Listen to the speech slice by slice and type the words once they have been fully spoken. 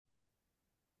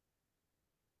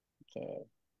Okay.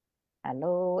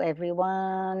 Hello,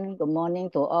 everyone. Good morning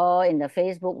to all in the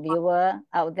Facebook viewer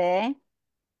out there.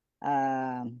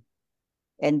 And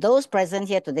those present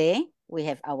here today, we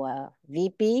have our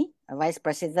VP, Vice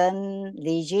President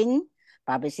Li Jin,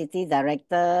 Publicity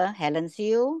Director Helen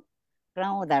Siu,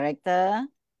 Ground Director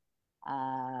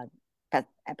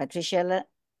Patricia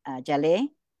Jale,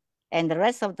 and the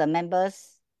rest of the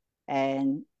members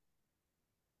and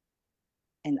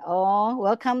all.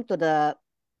 Welcome to the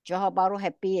Johor Bahru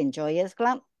Happy and Joyous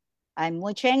Club. I'm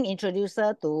Mu Cheng,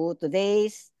 introducer to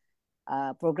today's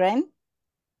program.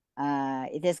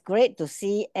 It is great to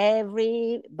see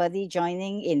everybody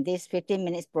joining in this 15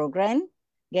 minutes program,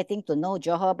 getting to know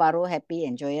Johor Bahru Happy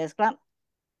and Joyous Club.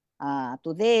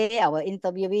 Today, our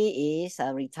interviewee is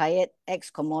a retired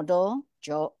ex-Commodore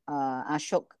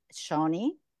Ashok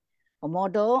Sawhney.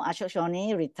 Commodore Ashok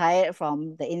Sawhney retired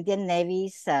from the Indian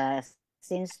Navy since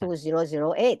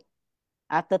 2008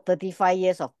 after 35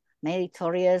 years of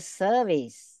meritorious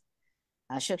service.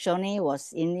 Ashok Sawhney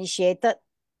was initiated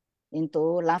into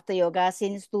laughter yoga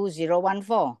since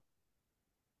 2014.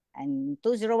 And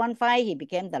 2015, he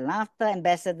became the laughter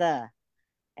ambassador.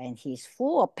 And he's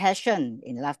full of passion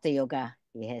in laughter yoga.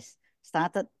 He has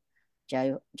started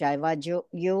Joyous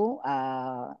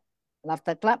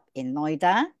Laughter Club in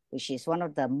Noida, which is one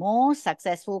of the most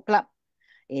successful club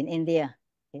in India.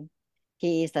 Okay.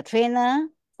 He is the trainer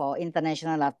for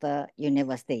International Laughter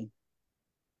University.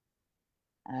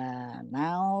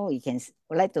 Now we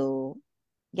would like to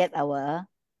get our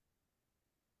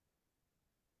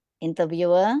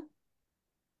interviewer,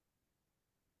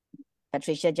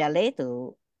 Patricia Jale,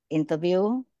 to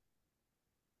interview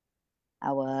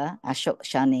our Ashok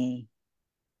Sawhney.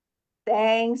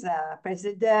 Thanks,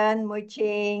 President Mu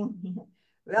Cheng.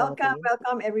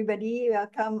 Welcome everybody.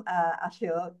 Welcome,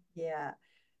 Ashok. Yeah,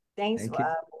 thanks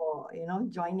for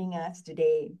joining us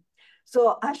today.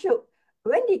 So Ashok,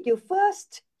 when did you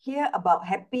first hear about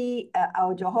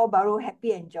our Johor Bahru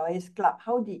Happy and Joyous Club?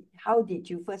 How did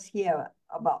you first hear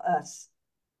about us?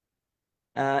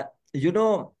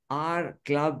 Our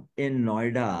club in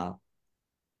Noida,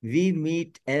 we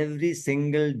meet every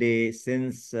single day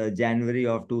since January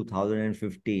of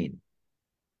 2015.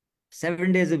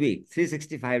 7 days a week,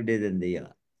 365 days in the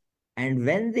year. And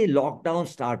when the lockdown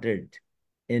started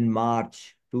in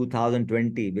March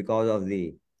 2020 because of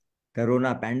the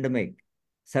Corona pandemic,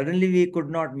 suddenly we could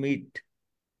not meet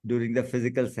during the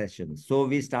physical sessions. So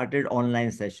we started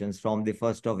online sessions from the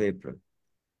 1st of April.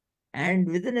 And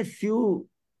within a few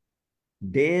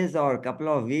days or a couple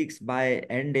of weeks, by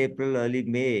end April, early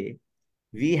May,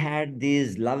 we had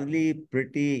these lovely,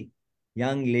 pretty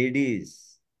young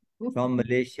ladies from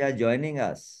Malaysia joining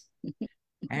us.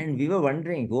 And we were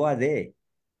wondering, who are they?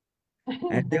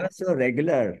 And they were so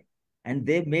regular. And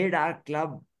they made our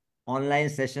club online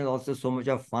sessions also so much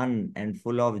of fun and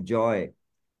full of joy.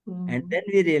 And then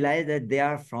we realized that they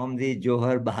are from the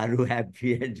Johor Bahru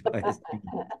Happy and Joyous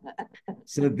Club.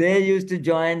 So they used to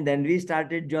join, then we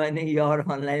started joining your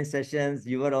online sessions.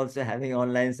 You were also having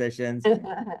online sessions.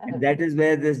 And that is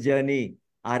where this journey,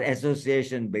 our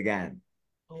association began.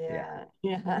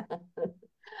 Yeah.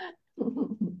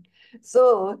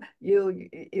 So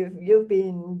you've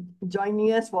been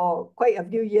joining us for quite a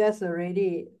few years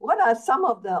already. What are some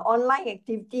of the online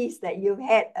activities that you've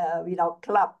had with our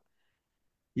club?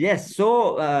 Yes,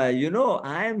 so I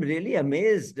am really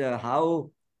amazed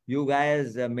how you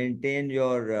guys maintain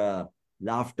your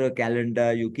laughter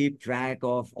calendar. You keep track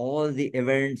of all the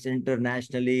events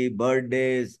internationally,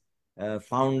 birthdays,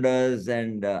 founders,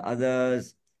 and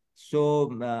others.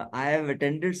 So I have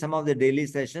attended some of the daily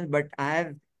sessions, but I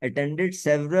have attended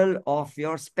several of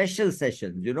your special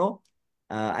sessions,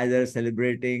 either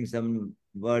celebrating some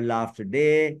World Laughter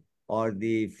Day or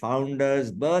the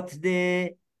founder's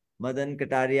birthday, Madan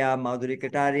Kataria, Madhuri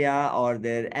Kataria, or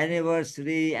their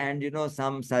anniversary, and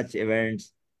some such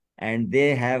events. And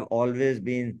they have always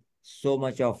been so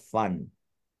much of fun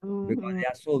because they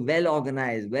are so well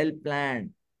organized, well planned,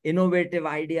 innovative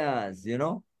ideas,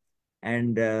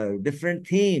 and different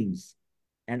themes.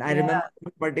 And I remember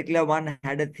in particular one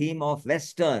had a theme of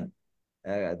Western,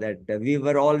 that we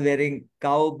were all wearing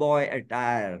cowboy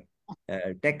attire.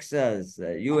 Texas,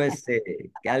 USA,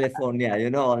 California,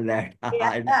 all that.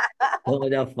 Yeah. So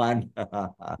much of fun.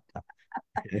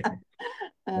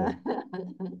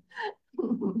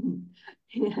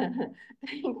 Yeah,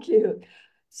 thank you.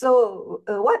 So,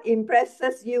 what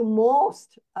impresses you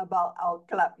most about our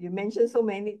club? You mentioned so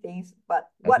many things, but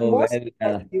what Oh, most well,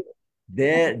 impressed you?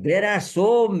 there are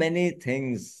so many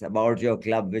things about your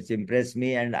club which impress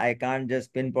me, and I can't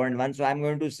just pinpoint one. So I'm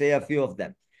going to say a few of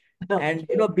them. And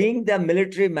Okay. being the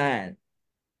military man,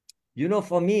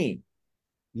 For me,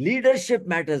 leadership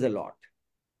matters a lot.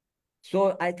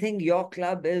 So I think your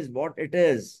club is what it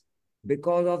is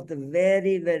because of the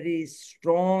very, very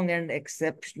strong and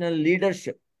exceptional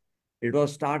leadership. It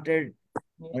was started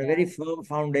on a very firm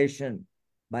foundation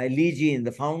by Lee Jean,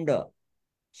 the founder.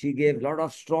 She gave a lot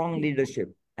of strong leadership.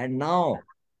 And now,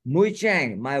 Mui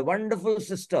Chang, my wonderful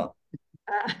sister,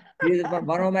 she is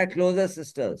one of my closest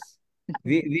sisters.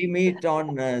 We meet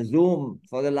on Zoom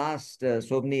for the last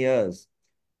so many years.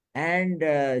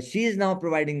 And she is now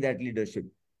providing that leadership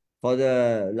for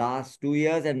the last 2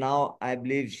 years. And now I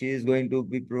believe she is going to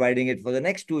be providing it for the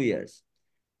next 2 years.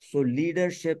 So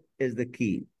leadership is the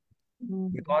key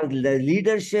because the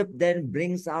leadership then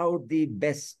brings out the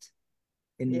best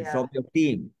from your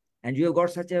team. And you have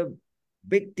got such a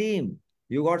big team.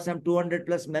 You got some 200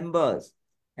 plus members,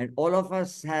 and all of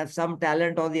us have some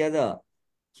talent or the other.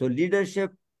 So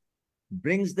leadership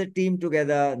brings the team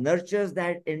together, nurtures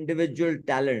that individual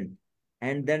talent,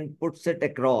 and then puts it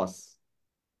across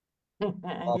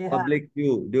public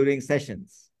view during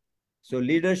sessions. So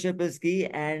leadership is key,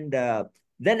 and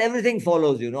then everything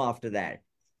follows, after that.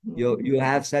 You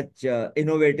have such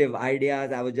innovative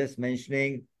ideas. I was just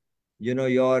mentioning,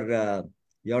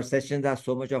 your sessions are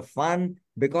so much of fun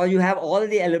because you have all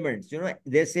the elements.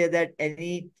 They say that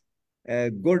any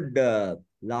good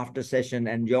laughter session,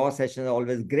 and your sessions are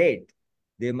always great.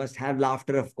 They must have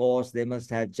laughter, of course. They must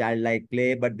have childlike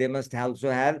play, but they must also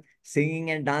have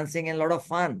singing and dancing and a lot of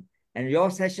fun. And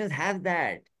your sessions have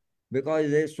that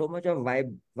because there's so much of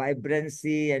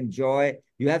vibrancy and joy.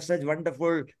 You have such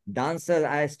wonderful dancers.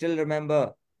 I still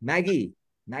remember Maggie.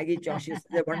 Maggie Josh is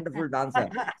such a wonderful dancer.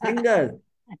 Singers.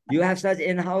 You have such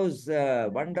in-house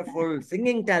wonderful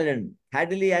singing talent.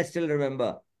 Hadley, I still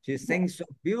remember. She sings so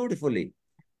beautifully.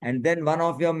 And then one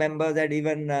of your members had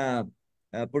even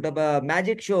put up a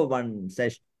magic show one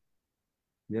session,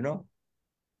 you know.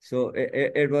 So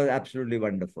it was absolutely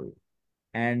wonderful.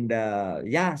 And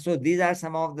yeah, so these are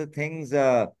some of the things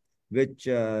which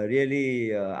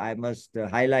really I must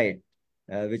highlight,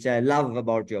 which I love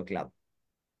about your club.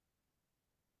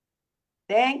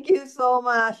 Thank you so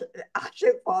much,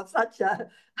 Ashok, for such a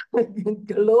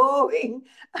glowing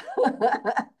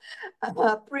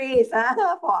praise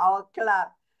for our club.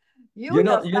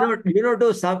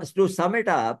 To sum it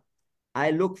up,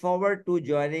 I look forward to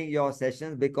joining your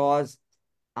sessions because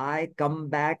I come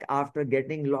back after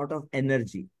getting a lot of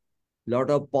energy, lot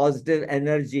of positive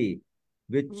energy,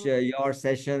 which your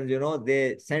sessions,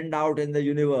 they send out in the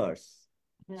universe.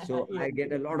 So I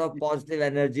get a lot of positive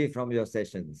energy from your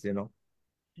sessions.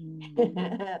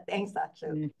 Thanks,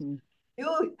 Ashok.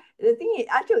 The thing is,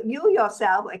 Ashok, you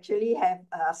yourself actually have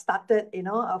started,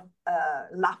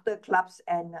 laughter clubs,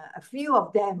 and a few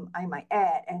of them, I might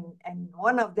add, and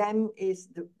one of them is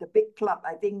the big club.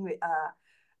 I think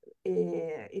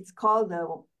it's called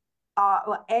the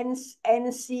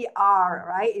NCR,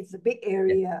 right? It's a big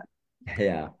area.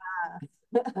 Yeah.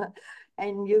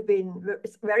 And you've been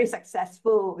very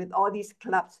successful with all these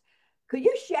clubs. Could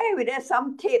you share with us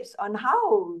some tips on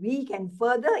how we can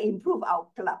further improve our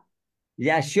club?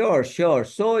 Yeah, sure. So,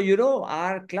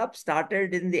 our club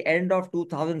started in the end of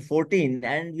 2014,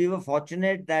 and we were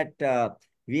fortunate that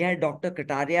we had Dr.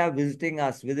 Kataria visiting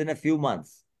us within a few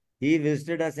months. He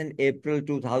visited us in April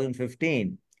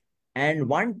 2015. And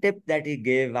one tip that he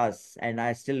gave us, and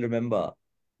I still remember,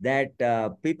 that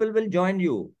people will join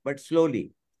you, but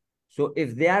slowly. So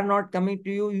if they are not coming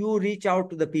to you, you reach out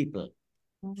to the people.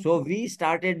 So we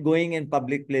started going in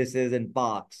public places and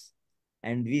parks,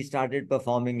 and we started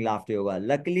performing laughter yoga.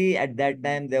 Luckily, at that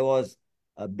time, there was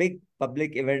a big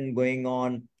public event going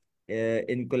on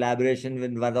in collaboration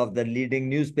with one of the leading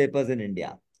newspapers in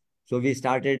India. So we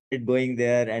started going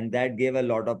there, and that gave a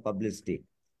lot of publicity.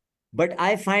 But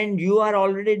I find you are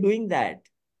already doing that.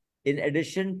 In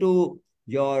addition to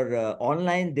your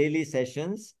online daily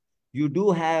sessions, you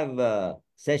do have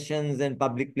sessions in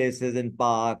public places, in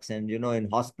parks, and in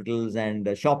hospitals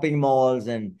and shopping malls.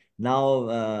 And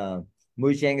now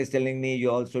Mui Cheng is telling me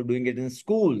you're also doing it in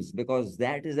schools because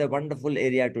that is a wonderful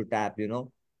area to tap.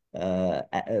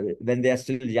 When they are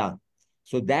still young.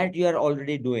 So that you are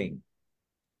already doing.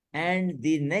 And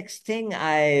the next thing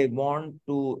I want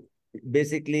to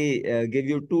basically give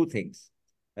you two things.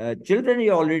 Children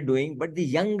you're already doing, but the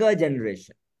younger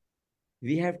generation,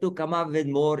 we have to come up with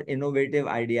more innovative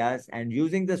ideas and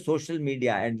using the social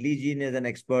media, and Lee Jean is an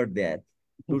expert there,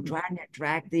 to try and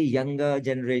attract the younger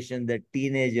generation, the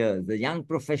teenagers, the young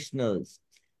professionals.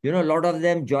 A lot of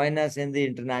them join us in the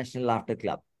International Laughter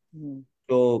Club.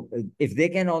 So if they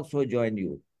can also join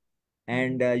you,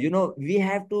 and, we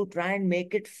have to try and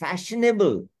make it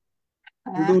fashionable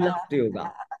to do laughter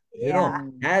yoga. Yeah.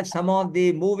 Have some of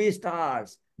the movie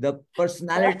stars, the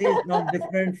personalities from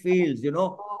different fields,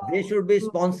 they should be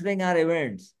sponsoring our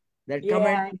events. That come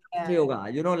and Yeah, do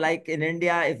laughter yeah. yoga. Like in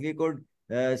India, if we could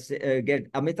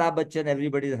get Amitabh Bachchan,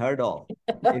 everybody's heard of.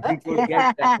 If we could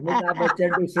get Amitabh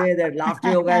Bachchan to say that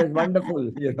laughter yoga is wonderful,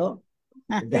 Yeah,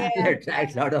 that will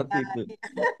attract a lot of people.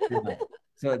 Yeah.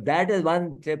 So that is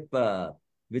one tip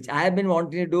which I have been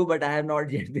wanting to do, but I have not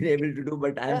yet been able to do.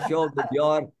 But I'm sure with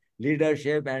your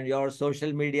leadership and your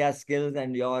social media skills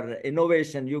and your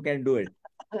innovation, you can do it.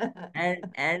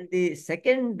 And the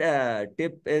second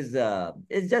tip is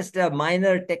just a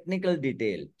minor technical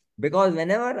detail, because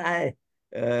whenever I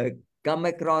uh, come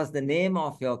across the name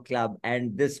of your club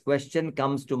and this question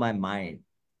comes to my mind,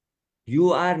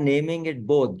 you are naming it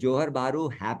both Johor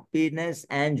Bahru Happiness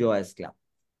and Joyous Club.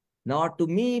 Now, to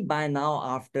me, by now,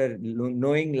 after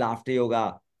knowing laughter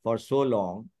yoga for so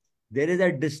long, there is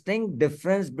a distinct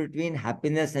difference between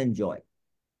happiness and joy.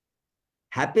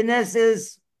 Happiness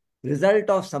is result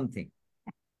of something.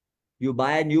 You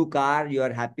buy a new car, you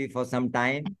are happy for some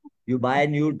time. You buy a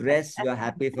new dress, you are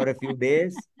happy for a few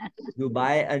days. You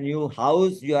buy a new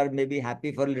house, you are maybe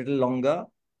happy for a little longer,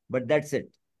 but that's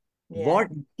it. yeah. What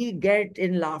we get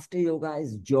in laughter yoga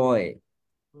is joy,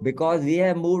 because we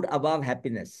have moved above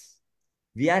happiness.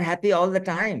 We are happy all the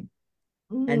time,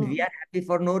 and we are happy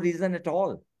for no reason at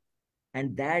all.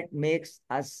 And that makes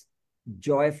us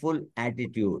joyful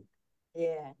attitude.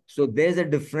 Yeah. So there's a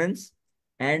difference.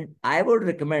 And I would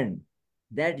recommend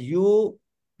that you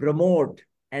promote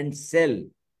and sell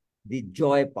the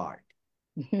joy part,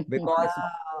 because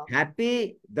Wow.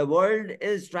 happy, the world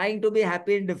is trying to be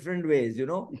happy in different ways,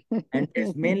 and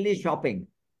it's mainly shopping,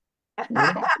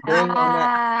 going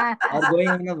on a or going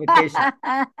on a vacation.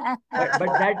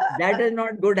 But that is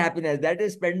not good happiness. That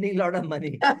is spending a lot of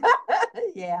money.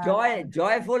 Yeah.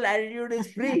 Joyful attitude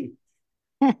is free.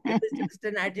 It is just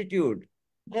an attitude.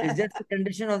 It's just a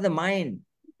condition of the mind.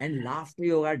 And laughter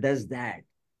yoga does that.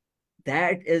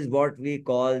 That is what we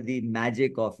call the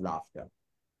magic of laughter.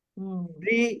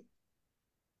 Free,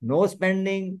 no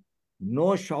spending,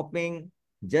 no shopping,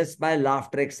 just by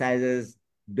laughter exercises,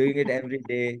 doing it every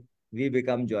day, we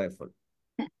become joyful.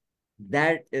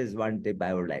 That is one tip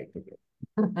I would like to give.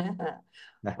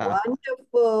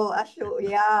 Wonderful, Ashok.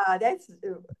 Yeah,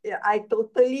 yeah, I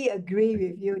totally agree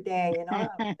with you there.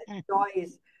 Joy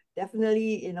is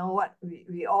definitely, what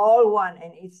we all want,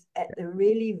 and it's at a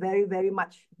really very, very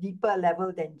much deeper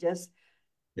level than just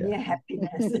mere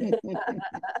happiness.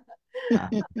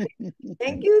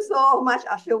 Thank you so much,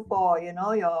 Ashok, for your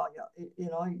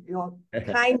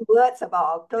kind words about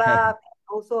our club, and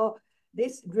also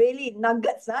this really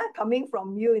nuggets coming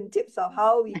from you in tips of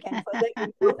how we can further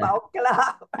improve our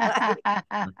club. Right?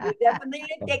 We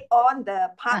definitely take on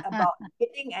the part about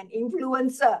getting an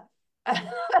influencer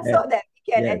so that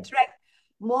we can attract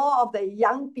more of the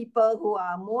young people who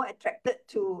are more attracted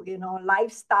to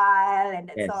lifestyle and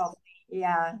that sort of thing.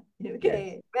 Yeah.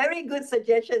 Okay. Very good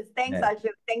suggestions. Thanks,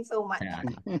 Ashok. Thanks so much.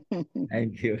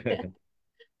 Thank you.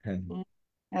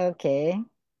 Okay.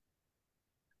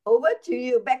 Over to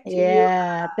you. Back to you.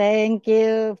 Yeah, thank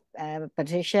you,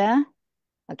 Patricia.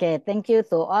 Okay, thank you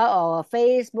to all our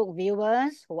Facebook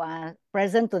viewers who are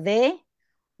present today.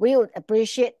 We would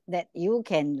appreciate that you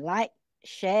can like,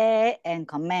 share, and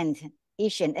comment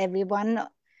each and every one.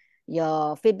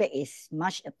 Your feedback is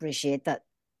much appreciated.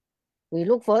 We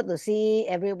look forward to see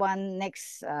everyone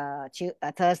next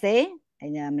Thursday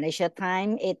in Malaysia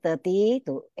time, 8:30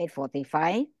 to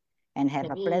 8:45. And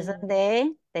have a pleasant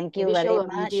day. Thank you very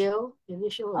much. Can we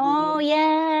show a Oh, video?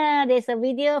 yeah, there's a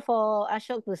video for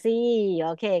Ashok to see.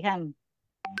 Okay, come.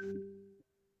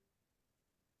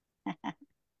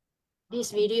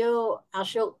 This video,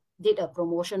 Ashok did a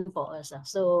promotion for us.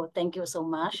 So thank you so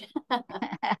much.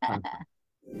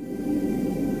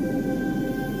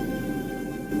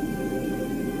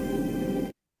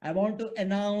 I want to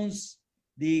announce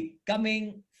the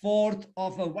coming forth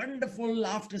of a wonderful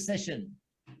laughter session.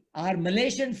 Our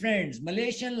Malaysian friends,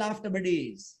 Malaysian laughter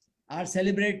buddies, are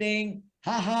celebrating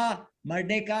Haha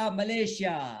Merdeka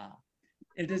Malaysia.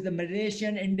 It is the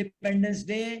Malaysian Independence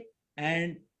Day,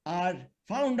 and our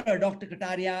founder, Dr.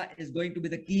 Kataria, is going to be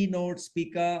the keynote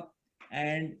speaker.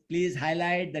 And please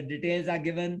highlight, the details are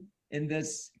given in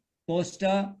this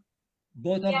poster.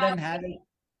 Both of them have it.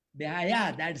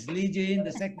 Yeah, that's Lee Jin,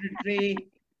 the secretary.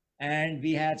 And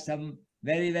we have some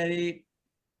very, very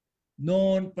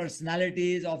known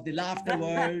personalities of the laughter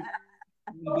world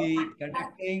will be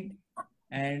conducting.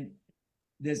 And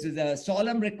this is a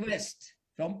solemn request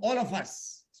from all of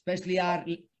us, especially our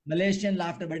Malaysian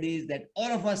laughter buddies, that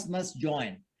all of us must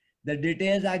join. The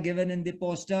details are given in the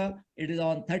poster. It is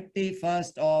on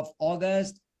 31st of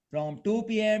August from 2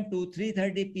 p.m. to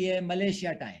 3:30 p.m.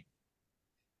 Malaysia time.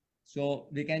 So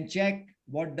we can check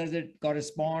what does it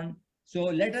correspond. So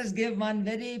let us give one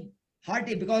very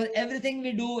hearty, because everything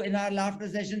we do in our laughter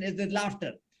session is with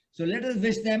laughter. So let us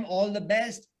wish them all the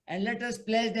best and let us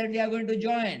pledge that we are going to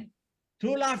join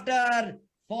through laughter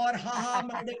for Haha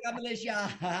Merdeka Malaysia.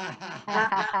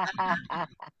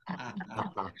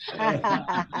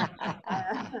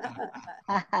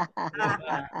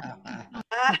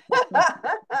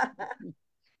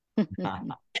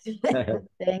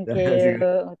 Thank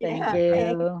you. Thank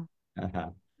Yeah, you.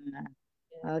 Yeah.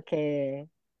 Okay.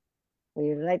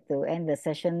 We would like to end the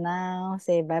session now.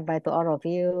 Say bye-bye to all of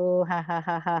you. Ha ha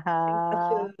ha ha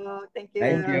ha. Thank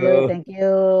Thank you. you. Thank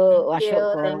you,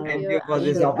 Ashok, Thank for you for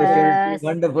being this with opportunity. us.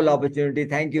 Wonderful opportunity.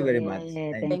 Thank you very much.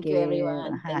 Yeah, Thank you. thank Thank you, you.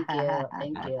 everyone. Thank you.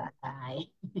 Thank you.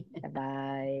 Bye.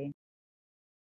 Bye-bye.